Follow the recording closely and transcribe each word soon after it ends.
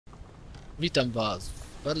Witam was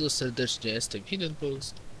bardzo serdecznie, jestem Hidden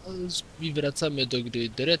Post i wracamy do gry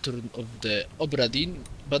The Return of the Obra Dinn.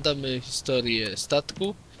 Badamy historię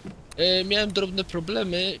statku. Miałem drobne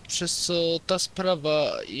problemy, przez co ta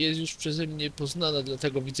sprawa jest już przeze mnie poznana,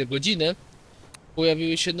 dlatego widzę godzinę.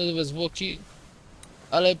 Pojawiły się nowe zwłoki,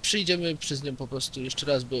 ale przyjdziemy przez nią po prostu jeszcze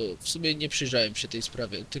raz, bo w sumie nie przyjrzałem się tej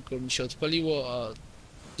sprawie, tylko mi się odpaliło, a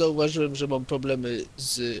zauważyłem, że mam problemy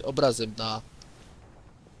z obrazem na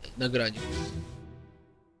nagraniu.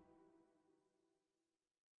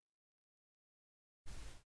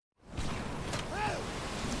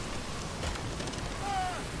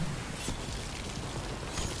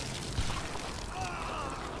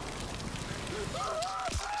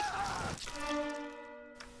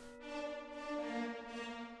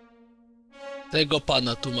 Tego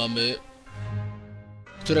pana tu mamy,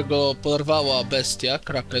 którego porwała bestia,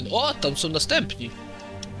 Kraken. O, tam są następni.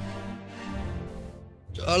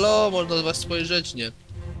 Halo, można z was spojrzeć? Nie.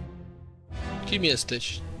 Kim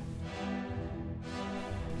jesteś?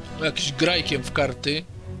 O, jakiś grajkiem w karty.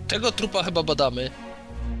 Tego trupa chyba badamy.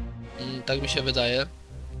 Tak mi się wydaje.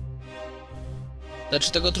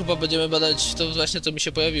 Znaczy, tego trupa będziemy badać, to właśnie co mi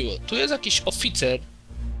się pojawiło. Tu jest jakiś oficer.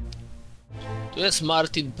 Tu jest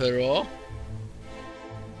Martin Perot.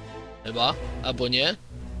 Chyba, albo nie.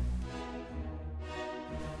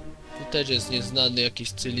 Tu też jest nieznany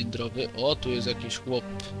jakiś cylindrowy. O, tu jest jakiś chłop.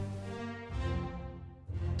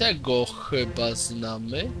 Tego chyba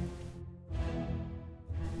znamy.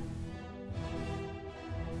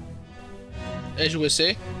 Cześć,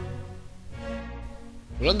 łysy.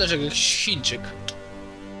 Wyglądasz jak jakiś Chińczyk.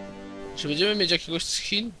 Czy będziemy mieć jakiegoś z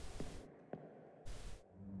Chin?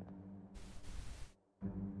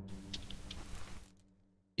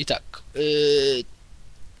 I tak,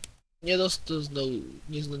 nie doznał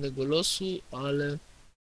nieznanego losu, ale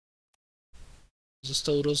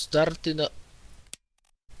został rozdarty na...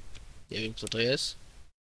 Nie wiem kto to jest.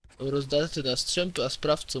 Został rozdarty na strzępy, a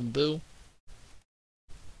sprawcą był...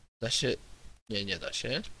 Da się... Nie, nie da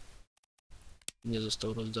się. Nie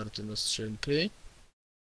został rozdarty na strzępy.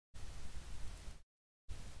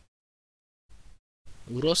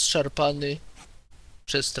 Był rozszarpany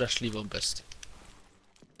przez straszliwą bestię.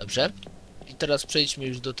 Dobrze. I teraz przejdźmy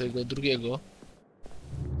już do tego drugiego.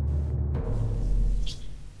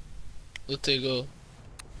 Do tego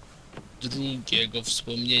drugiego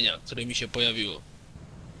wspomnienia, które mi się pojawiło.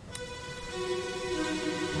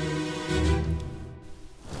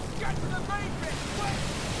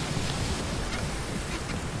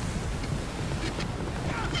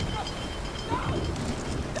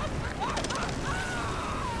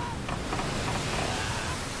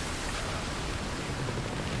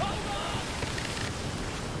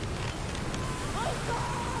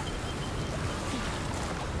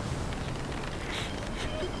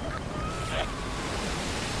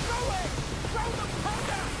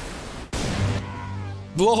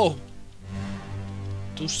 Wow!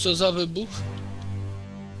 Tuż co za wybuch?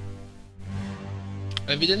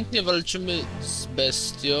 Ewidentnie walczymy z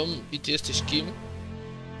bestią. I ty jesteś kim?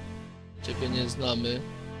 Ciebie nie znamy.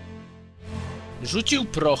 Rzucił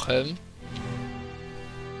prochem.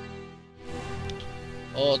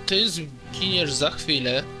 O, ty zginiesz za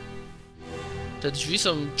chwilę. Te drzwi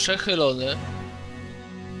są przechylone.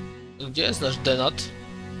 Gdzie jest nasz denat?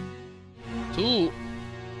 Tu.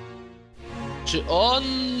 Czy on...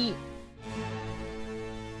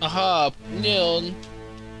 Aha, nie on.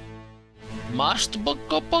 Maszt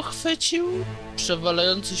go pochwycił?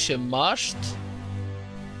 Przewalający się maszt?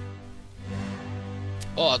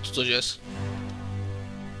 O, a tu coś jest.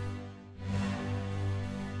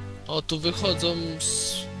 O, tu wychodzą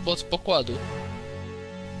spod pokładu.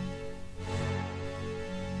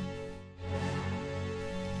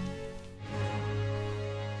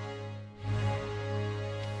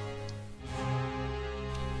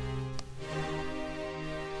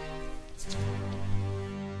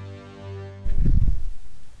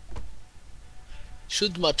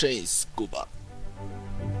 Siódma część Skuba.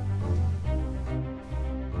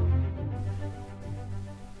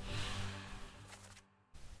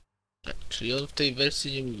 Tak, czyli on w tej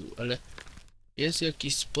wersji nie mówił, ale jest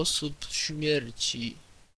jakiś sposób śmierci.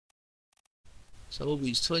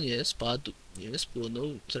 Samobójstwo nie, spadł, nie,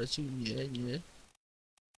 spłonął, stracił, nie.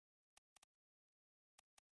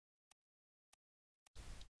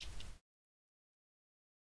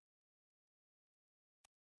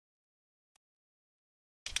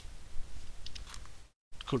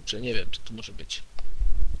 Kurczę, nie wiem, co tu może być.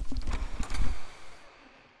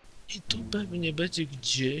 I tu pewnie będzie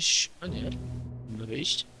gdzieś... A nie, mogę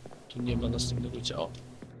wyjść. Tu nie ma następnego ciała.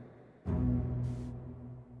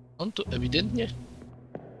 On tu ewidentnie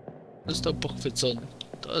Został pochwycony.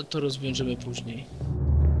 To rozwiążemy później.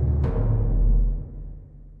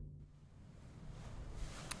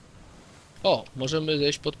 O, możemy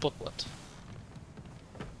zejść pod pokład.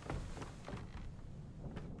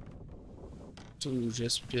 Tu już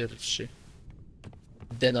jest pierwszy.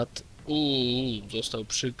 Denat. Został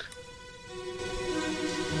przyk.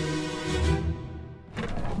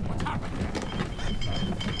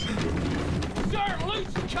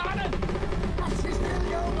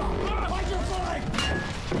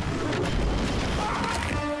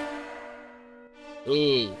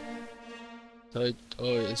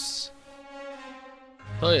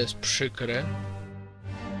 To jest przykre.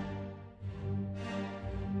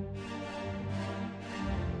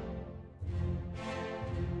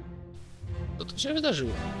 Co tu się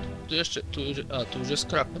wydarzyło? Tu już jest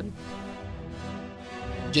Kraken.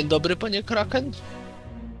 Dzień dobry, panie Kraken.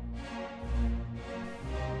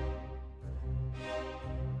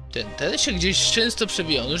 Ten się gdzieś często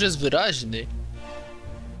przewija, on już jest wyraźny.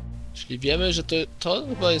 Czyli wiemy, że to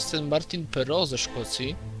chyba jest ten Martin Perrault ze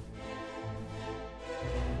Szkocji.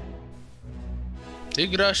 Ty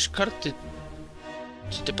grasz karty.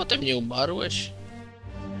 Czy ty potem nie umarłeś?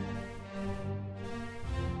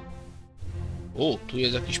 O, tu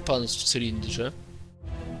jest jakiś pan w cylindrze.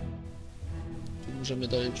 Tu możemy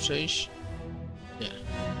dalej przejść? Nie.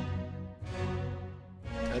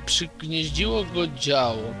 Ale przygnieździło go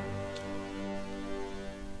działo.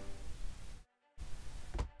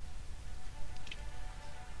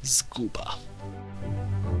 Zguba.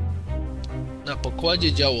 Na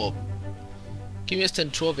pokładzie działo. Kim jest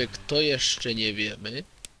ten człowiek, to jeszcze nie wiemy.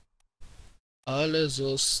 Ale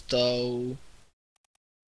został...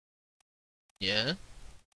 Nie.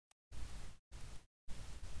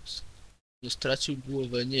 Stracił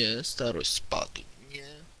głowę, nie. Starość spadł, nie.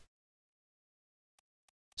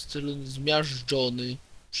 Styl zmiażdżony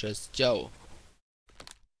przez działo.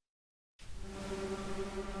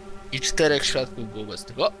 I 4 świadków było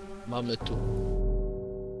obecnych. O! Mamy tu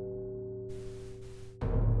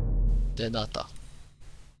Denata.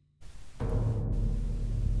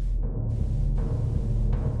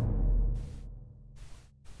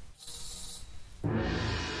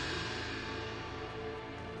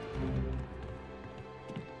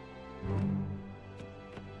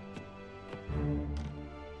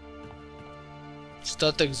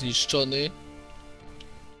 Statek zniszczony.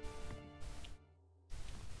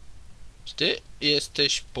 Czy ty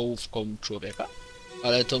jesteś połówką człowieka?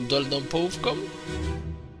 Ale tą dolną połówką?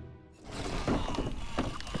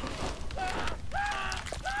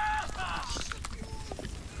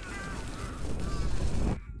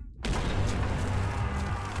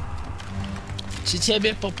 Czy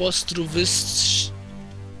ciebie po prostu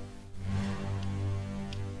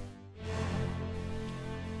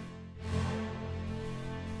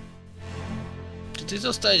Czy ty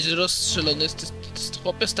zostałeś rozstrzelony? Ty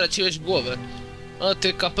chłopie straciłeś głowę. O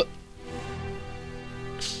ty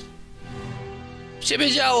W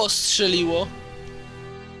ciebie działo strzeliło.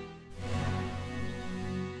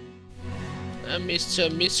 A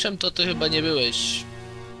mistrzem to ty chyba nie byłeś.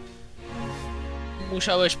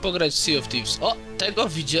 Musiałeś pograć w Sea of Thieves. O, tego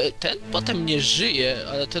widziałem. Ten potem nie żyje,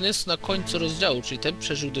 ale ten jest na końcu rozdziału, czyli ten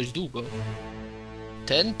przeżył dość długo.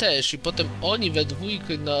 Ten też i potem oni we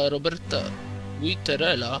dwójkę na Roberta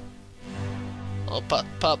Witterella. O,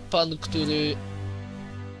 pan, który...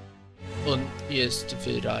 On jest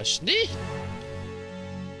wyraźny?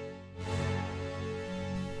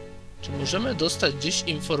 Czy możemy dostać gdzieś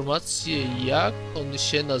informację, jak on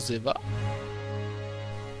się nazywa?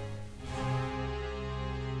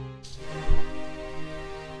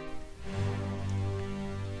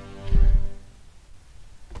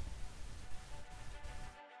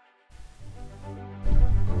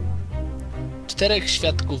 Czterech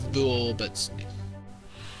świadków było obecnych.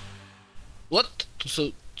 What? Tu są...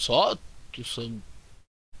 Co? Tu są...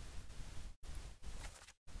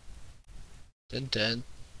 Ten...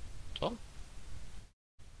 Co?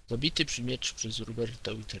 Zabity przy mieczu przez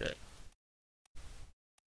Roberta Witterella.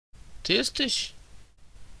 Ty jesteś...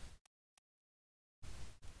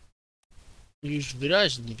 już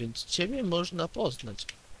wyraźny, więc ciebie można poznać.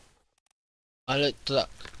 Ale tak...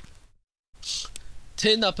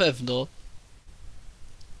 Ty na pewno...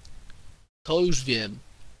 To już wiem.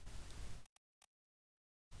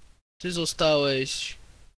 Ty zostałeś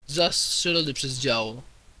zastrzelony przez działo.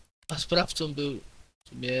 A sprawcą był w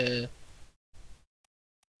sumie...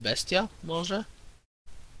 Bestia może?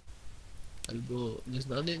 Albo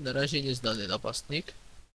nieznany? Na razie nieznany napastnik.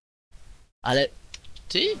 Ale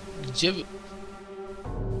ty? Gdzie...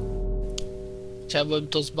 Chciałbym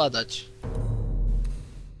to zbadać.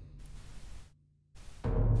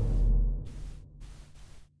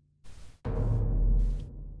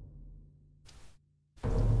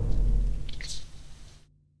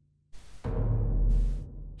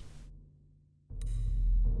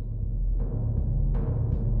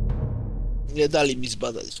 Nie dali mi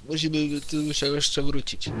zbadać. Musimy tu się jeszcze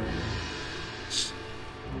wrócić.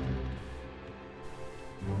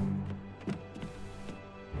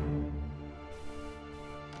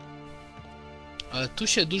 Ale tu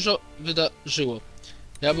się dużo wydarzyło.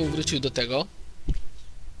 Ja bym wrócił do tego.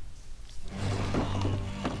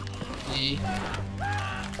 I...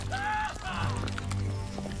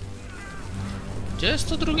 Gdzie jest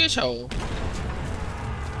to drugie ciało?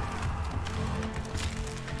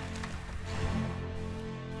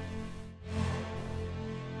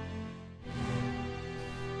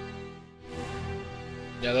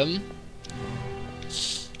 Nie wiem.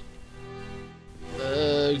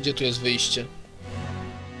 Gdzie tu jest wyjście?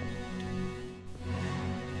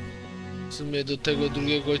 W sumie do tego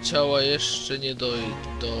drugiego ciała jeszcze nie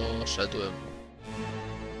doszedłem.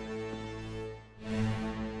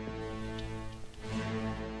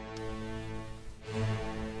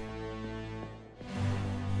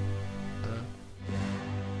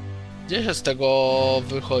 Gdzie się z tego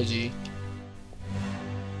wychodzi?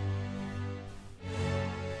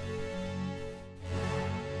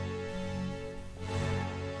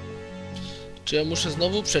 Czy ja muszę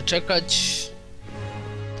znowu przeczekać?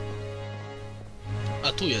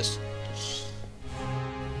 A tu jest.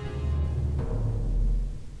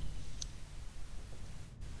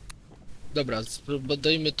 Dobra,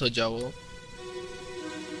 zbadajmy to działo.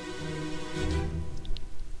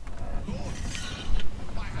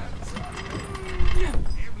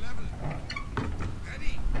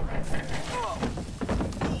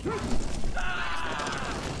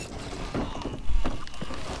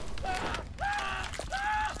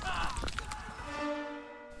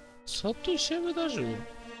 Co tu się wydarzyło?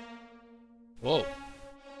 Wow.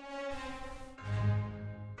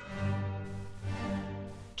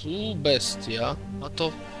 Tu bestia, a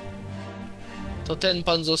to... To ten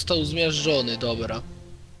pan został zmiażdżony, dobra.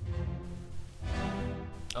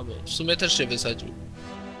 Albo w sumie też się wysadził.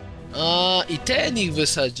 A i ten ich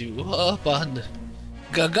wysadził, o pan.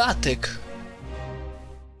 Gagatek.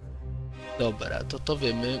 Dobra, to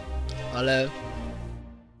wiemy, ale...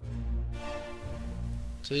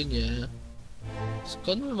 Ty nie.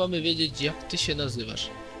 Skąd my mamy wiedzieć, jak ty się nazywasz?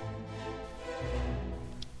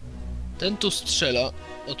 Ten tu strzela.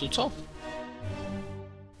 O tu co?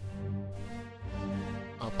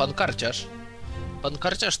 A pan karciarz. Pan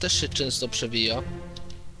karciarz też się często przewija.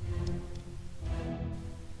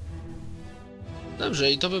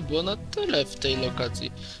 Dobrze, i to by było na tyle w tej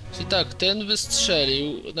lokacji. Czyli tak, ten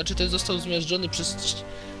wystrzelił, znaczy ten został zmiażdżony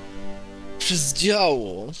przez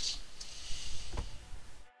działo.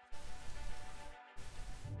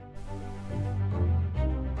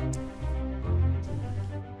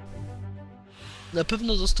 Na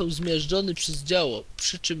pewno został zmiażdżony przez działo,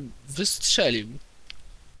 przy czym wystrzelił.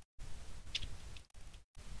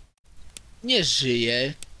 Nie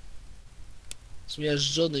żyje.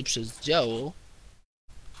 Zmiażdżony przez działo.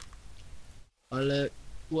 Ale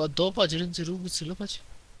ładować, ręce ruch, wycelować?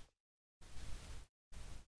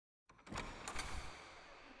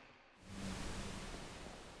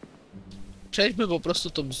 Przejdźmy po prostu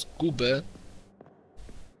tą zgubę.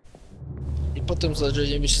 I potem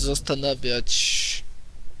zaczniemy się zastanawiać,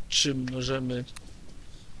 czym możemy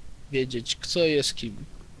wiedzieć, kto jest kim.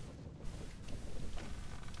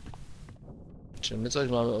 Czy my coś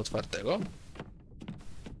mamy otwartego?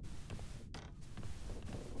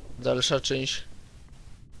 Dalsza część.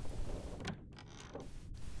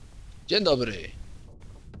 Dzień dobry.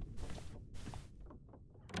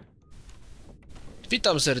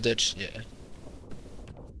 Witam serdecznie.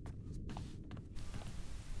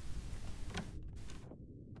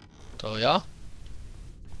 To ja?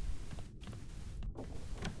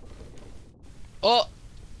 O!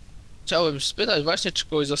 Chciałem spytać właśnie, czy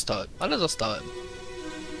kogoś zostałem, ale zostałem.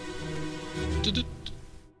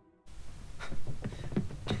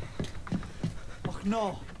 Och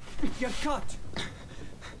no! You're cut!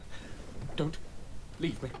 Don't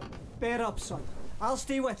leave me. Bear up, son. I'll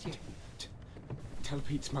stay with you. Tell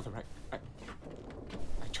Pete's mother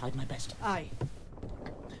I tried my best Aye.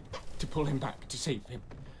 to pull him back, to save him.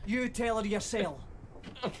 You tell her yourself.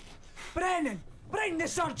 Brennan! Bring the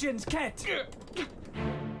surgeon's kit!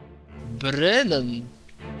 Brennan.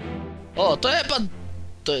 O, to jest pan...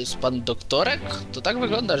 To jest pan doktorek? To tak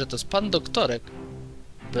wygląda, że to jest pan doktorek.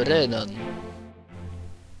 Brennan.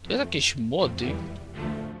 To jest jakiś młody.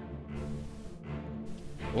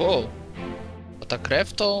 Wow. A ta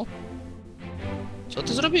krew to... Co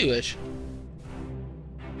ty zrobiłeś?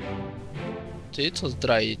 Ty, co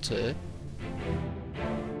zdrajcy?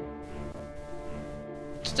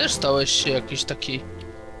 Ty też stałeś się jakiś taki...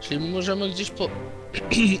 Czyli możemy gdzieś po...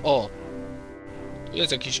 O! Tu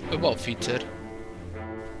jest jakiś chyba oficer.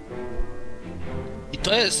 I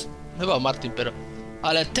to jest chyba Martin Pero.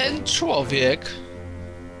 Ale ten człowiek,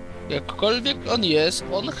 jakkolwiek on jest,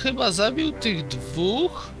 on chyba zabił tych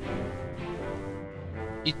dwóch.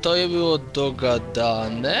 I to było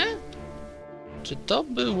dogadane? Czy to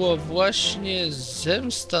było właśnie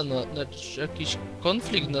zemsta na... Znaczy jakiś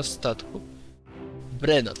konflikt na statku?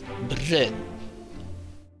 Brennan.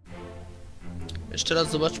 Jeszcze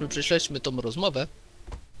raz zobaczmy, prześledźmy tą rozmowę.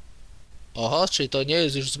 Oho, czyli to nie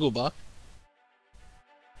jest już zguba.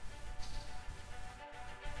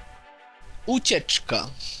 Ucieczka.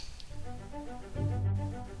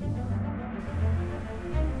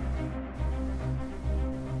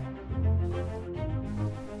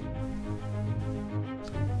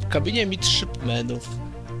 W kabinie midshipmenów.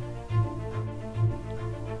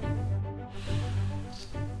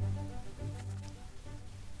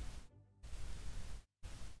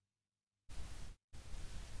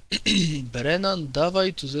 Brennan,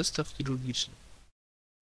 dawaj tu zestaw chirurgiczny.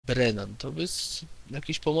 Brennan, to jest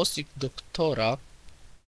jakiś pomocnik doktora.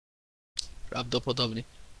 Prawdopodobnie.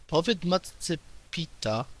 Powiedz matce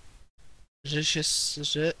Pita, że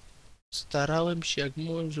starałem się jak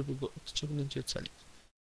mogłem, żeby go odciągnąć i ocalić.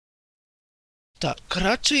 Tak,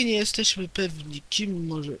 raczej nie jesteśmy pewni, kim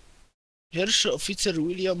może... Pierwszy oficer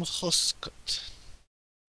William Hoscott.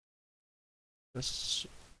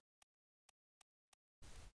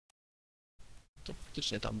 To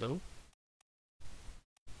faktycznie tam był.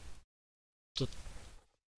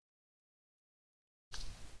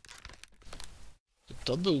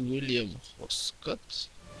 To był William Hoscott.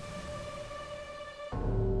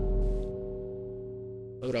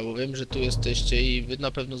 Dobra, bo wiem, że tu jesteście i wy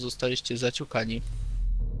na pewno zostaliście zaciukani.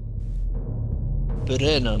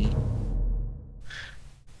 Brennan.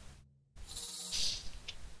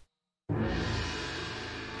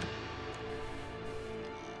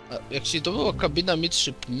 A jeśli to była kabina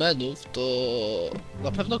midshipmenów, to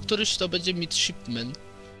na pewno któryś to będzie midshipman.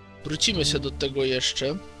 Wrócimy się do tego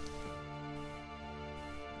jeszcze.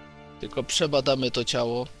 Tylko przebadamy to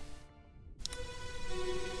ciało.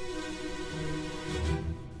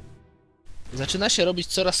 Zaczyna się robić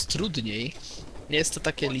coraz trudniej. Nie jest to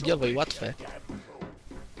takie liniowe i łatwe.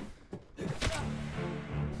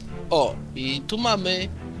 O, i tu mamy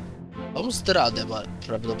tą zdradę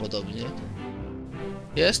prawdopodobnie.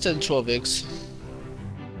 Jest ten człowiek z...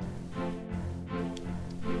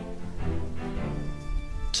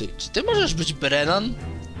 Czy ty możesz być Brennan?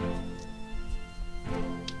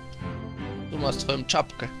 Tu masz twoją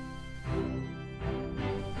czapkę.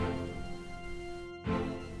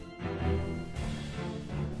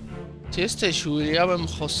 Ty jesteś Williamem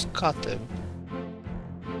Hoscottem.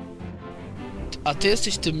 A ty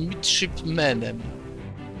jesteś tym midshipmanem.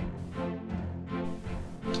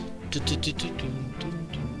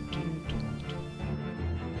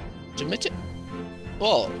 Czy my cię...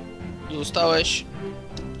 O! Zostałeś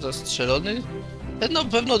zastrzelony? Ten na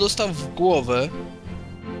pewno dostał w głowę.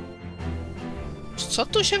 Co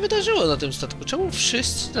tu się wydarzyło na tym statku? Czemu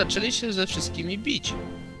wszyscy zaczęli się ze wszystkimi bić?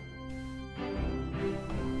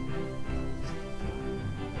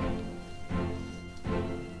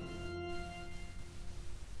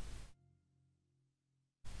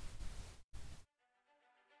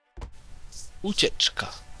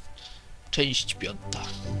 Ucieczka. Część 5.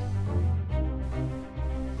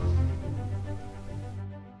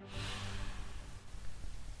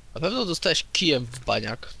 Na pewno dostałeś kijem w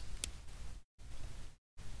baniak.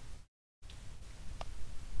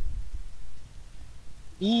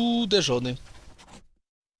 Uderzony.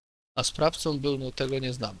 A sprawcą był, no tego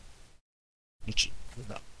nie znam. Znaczy,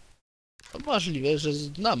 znam. To możliwe, że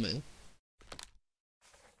znamy.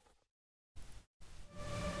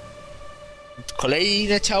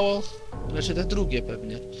 Kolejne ciało? Znaczy te drugie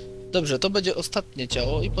pewnie. Dobrze, to będzie ostatnie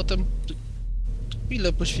ciało i potem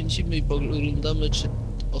chwilę poświęcimy i poglądamy, czy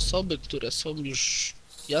osoby, które są już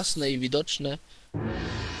jasne i widoczne,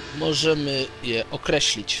 możemy je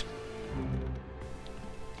określić.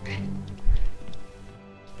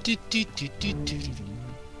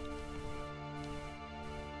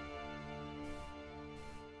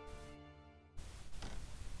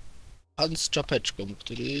 Pan z czapeczką,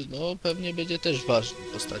 który no pewnie będzie też ważną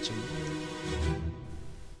postacią.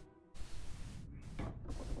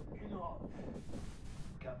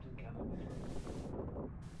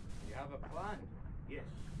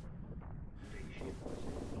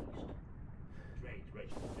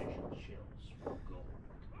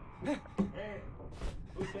 Mutiny!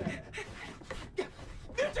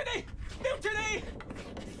 Mutiny!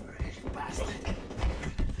 Bastard!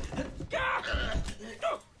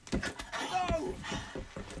 No!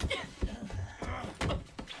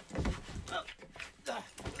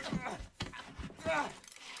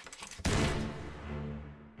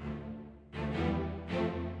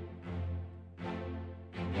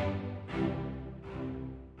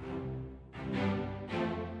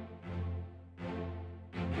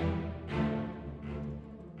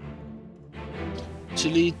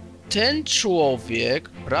 Czyli ten człowiek,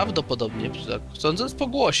 prawdopodobnie, tak sądząc po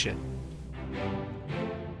głosie,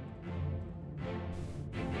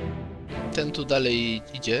 ten tu dalej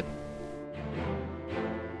idzie.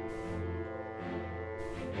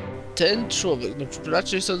 Ten człowiek, no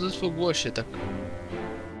raczej sądząc po głosie, tak.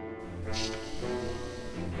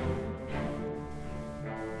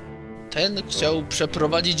 Ten chciał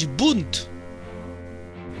przeprowadzić bunt,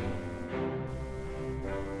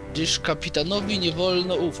 gdyż kapitanowi nie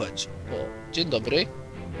wolno ufać. O, dzień dobry.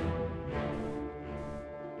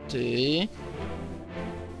 Ty...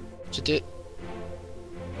 Czy ty...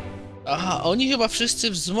 Aha, oni chyba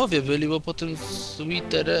wszyscy w zmowie byli, bo potem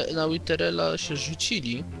na Witterella się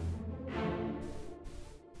rzucili.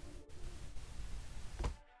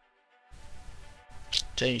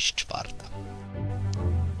 Część 4.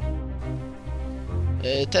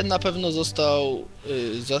 Ten na pewno został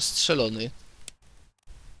zastrzelony.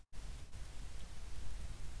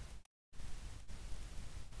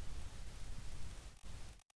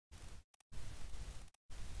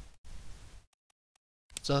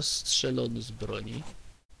 Zastrzelony z broni.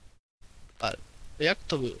 Ale jak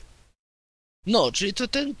to było? No, czyli to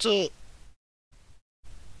ten, co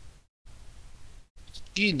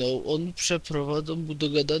zginął, on przeprowadzał, był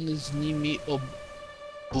dogadany z nimi o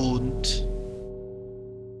bunt.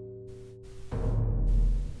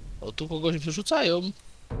 O, tu kogoś wyrzucają.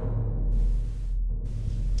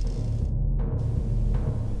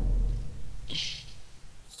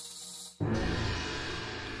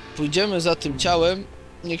 Pójdziemy za tym ciałem.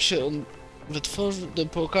 Niech się on wytworzy,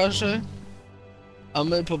 pokaże. A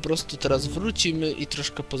my po prostu teraz wrócimy i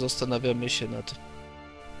troszkę pozastanawiamy się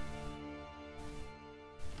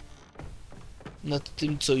nad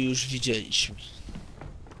tym, co już widzieliśmy.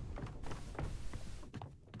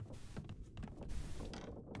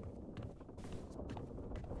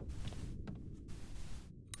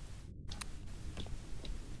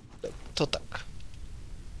 To tak.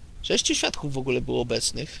 6 świadków w ogóle było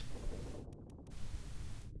obecnych.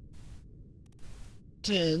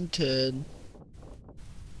 Ten.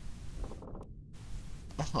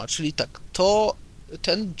 Aha, czyli tak, to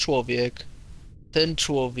ten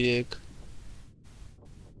człowiek.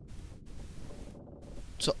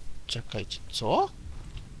 Co? Czekajcie, co?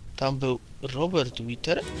 Tam był Robert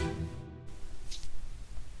Witter?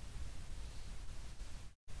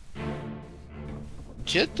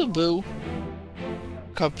 Gdzie tu był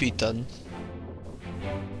kapitan?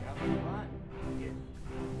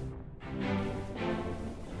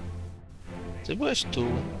 Ty byłeś tu.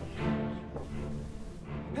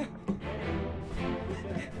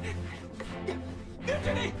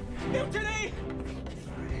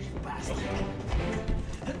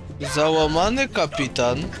 Załamany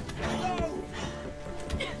kapitan.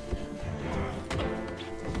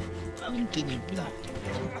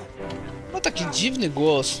 Ma taki dziwny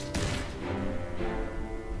głos.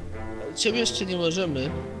 Ciebie jeszcze nie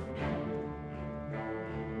możemy.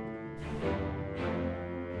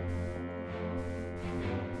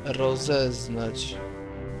 Rozeznać.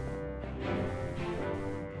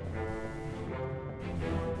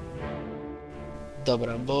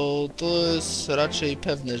 Dobra, bo to jest raczej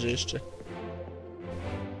pewne, że jeszcze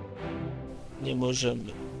nie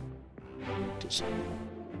możemy.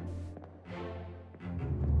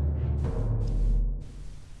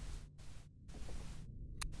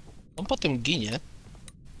 On potem ginie.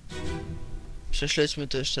 Prześledźmy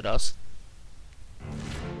to jeszcze raz.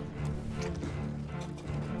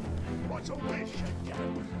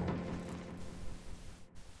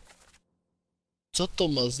 Co to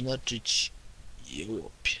ma znaczyć,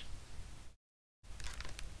 jełopie?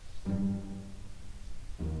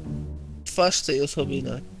 Twarz tej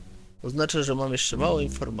osoby oznacza, że mam jeszcze mało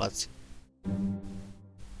informacji.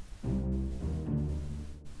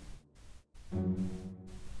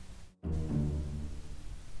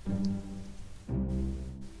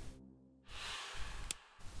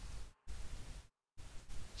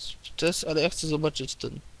 Ale ja chcę zobaczyć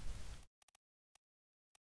ten.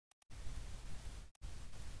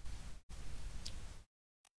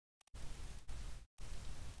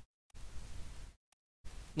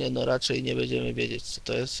 Nie no, raczej nie będziemy wiedzieć, co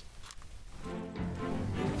to jest.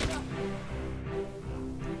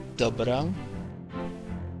 Dobra.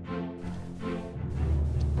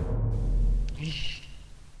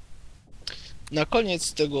 Na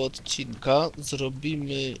koniec tego odcinka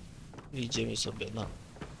zrobimy... Idziemy sobie na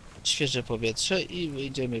świeże powietrze i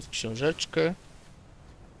wyjdziemy w książeczkę.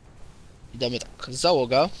 I damy tak,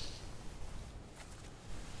 załoga.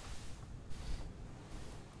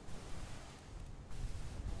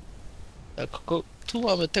 Tak, tu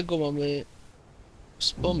mamy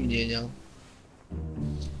wspomnienia.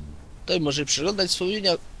 Tutaj może przeglądać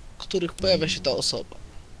wspomnienia, w których pojawia się ta osoba.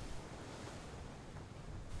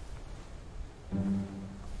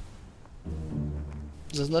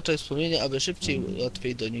 Zaznaczaj wspomnienia, aby szybciej i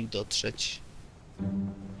łatwiej do nich dotrzeć.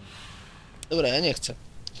 Dobra, ja nie chcę.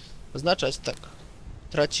 Zaznaczać tak.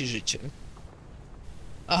 Traci życie.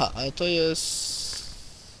 Aha, ale to jest...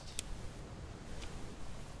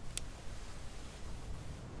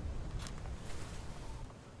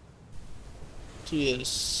 Tu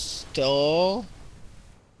jest to...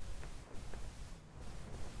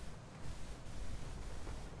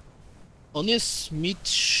 On jest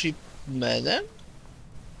midshipmanem?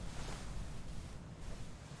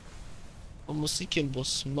 Pomocnikiem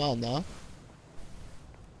bossmana.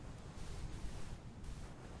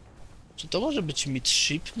 Czy to może być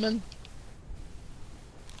midshipman?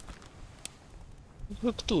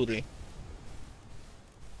 Który?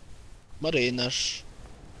 Marynarz.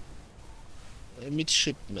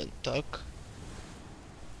 Midshipman, tak?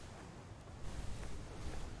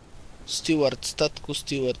 Steward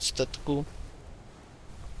statku.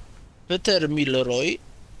 Peter Milroy,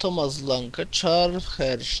 Thomas Lanke, Charles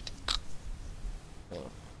Herst.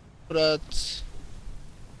 Akurat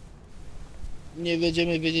nie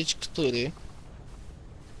będziemy wiedzieć, który.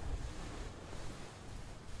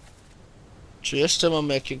 Czy jeszcze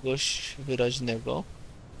mamy jakiegoś wyraźnego?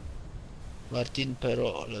 Martin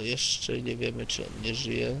Pero, ale jeszcze nie wiemy, czy on nie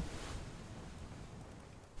żyje.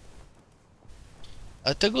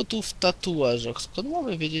 A tego tu w tatuażach. Skąd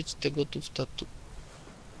mamy wiedzieć tego tu w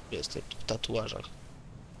Jestem tu w tatuażach.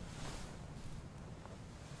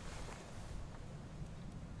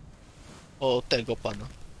 O, tego pana.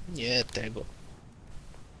 Nie tego.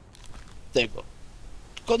 Tego.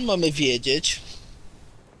 Skąd mamy wiedzieć?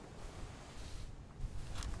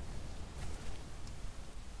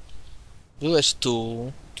 Byłeś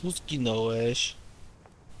tu. Tu zginąłeś.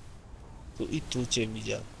 Tu i tu cię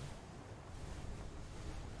widziałem.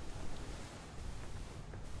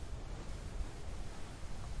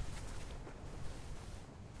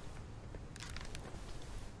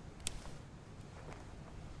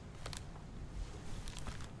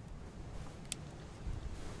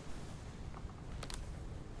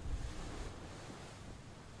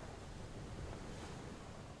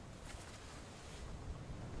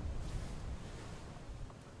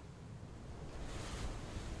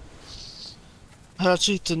 A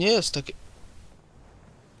raczej to nie jest takie...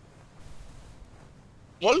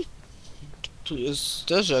 Ol? Tu jest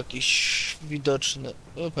też jakiś widoczny...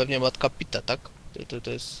 No, pewnie matka Pita, tak?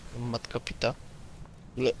 To jest matka Pita.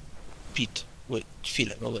 Pit. Wait,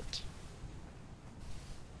 chwilę, moment.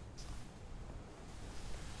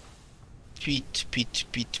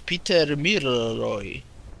 Peter Milroy.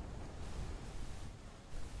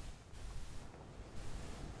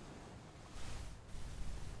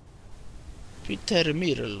 Peter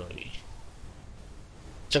Milroy.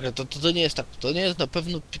 Czekaj, to nie jest tak. To nie jest na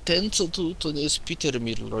pewno ten, co tu, to nie jest Peter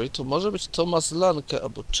Milroy. To może być Thomas Lanke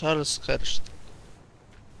albo Charles Herst.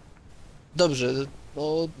 Dobrze,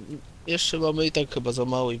 no jeszcze mamy i tak chyba za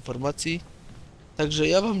mało informacji. Także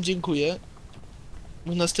ja wam dziękuję.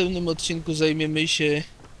 W następnym odcinku zajmiemy się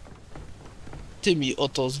tymi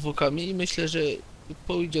oto zwłokami i myślę, że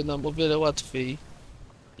pójdzie nam o wiele łatwiej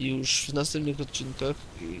już w następnych odcinkach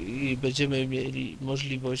i będziemy mieli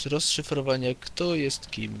możliwość rozszyfrowania, kto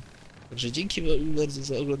jest kim. Także dzięki wam bardzo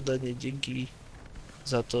za oglądanie, dzięki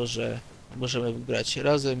za to, że możemy grać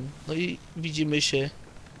razem. No i widzimy się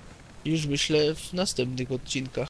już myślę w następnych odcinkach.